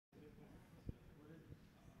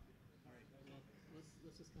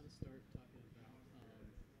let's just kind of start talking about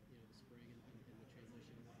the spring and the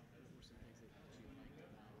transition. What were some things that you liked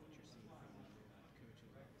about what you're seeing from the new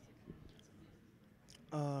coaches, obviously coming in defensively?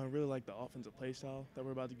 I really like the offensive play style that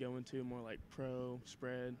we're about to go into, more like pro,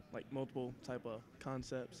 spread, like multiple type of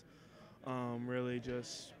concepts. Really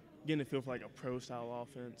just getting a feel for like a pro style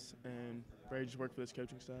offense and ready to just work for this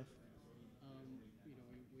coaching staff.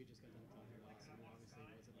 We just got done talking about Sanu. Obviously,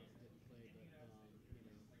 didn't play, but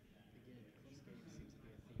again, close games seems to be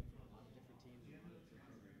a theme for a lot of different teams and a lot of different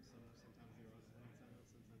programs. Sometimes they're on the winning side of it,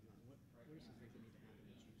 sometimes not. What are some things that need to happen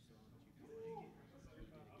that you saw that you feel like you need to get better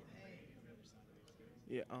to be on the other side of those games?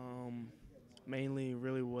 Yeah, mainly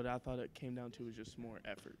really what I thought it came down to was just more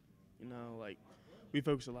effort. Like we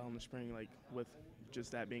focus a lot on the spring, like with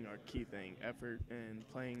just that being our key thing, effort and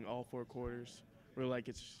playing all 4 quarters. Really like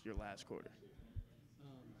it's your last quarter.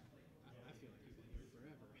 I feel like you've been here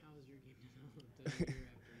forever. How has your game developed year after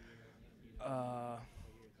year? Uh, All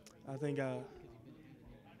year thought. I mean, I think because you've been added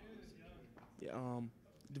in by Bruce and Kid. yeah,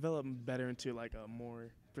 developing better into like a more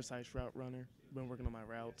precise route runner. Been working on my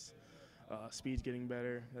routes. Speed's getting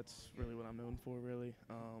better. That's really what I'm known for. Really,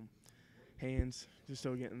 hands just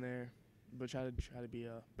still getting there, but try to be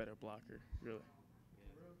a better blocker. Really.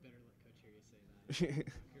 Yeah, better let coach hear you say that.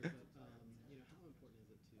 Blocker, but how important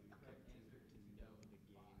is it to know the game mentally to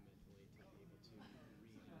be able to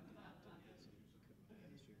read and adapt and have some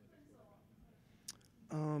chemistry with a quarterback?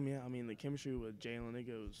 Yeah, I mean the chemistry with Jalen, it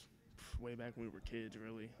goes way back when we were kids.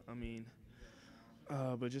 Really, I mean,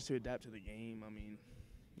 but just to adapt to the game, I mean,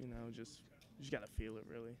 just you just gotta feel it.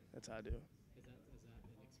 Really, that's how I do. Is that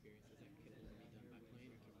an experience? Is that can only be done by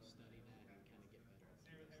playing, or can you study that and kind of get better at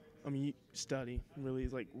some of those things? I mean, you study really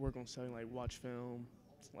like work on studying, like watch film,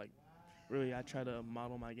 like really I try to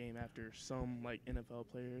model my game after some like NFL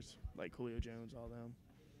players, like Julio Jones, all them.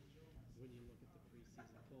 When you look at the preseason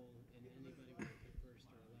poll, and anybody with a pick first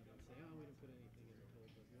or 11 say, "Oh, we didn't put anything in the poll,"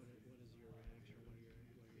 but what is your reaction?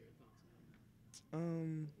 What are your thoughts on that?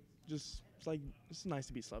 Um, just it's like it's nice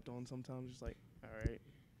to be slept on sometimes. Just like all right,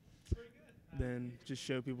 then just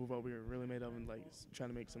show people what we were really made of and like trying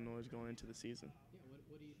to make some noise going into the season. Yeah,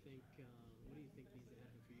 what do you think? What do you think needs to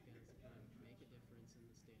happen for you guys to kind of make a difference in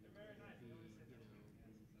the standings? Whether it be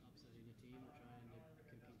upsetting a team or trying to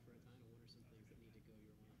compete for a title. What are some things that need to go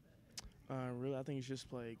your way? Really, I think you should just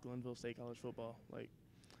play Glenville State College football. Like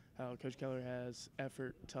how Coach Keller has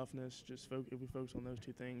effort, toughness. If we focus on those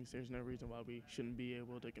two things, there's no reason why we shouldn't be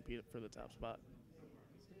able to compete for the top spot. Cool.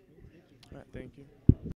 Thank you. All right, thank you.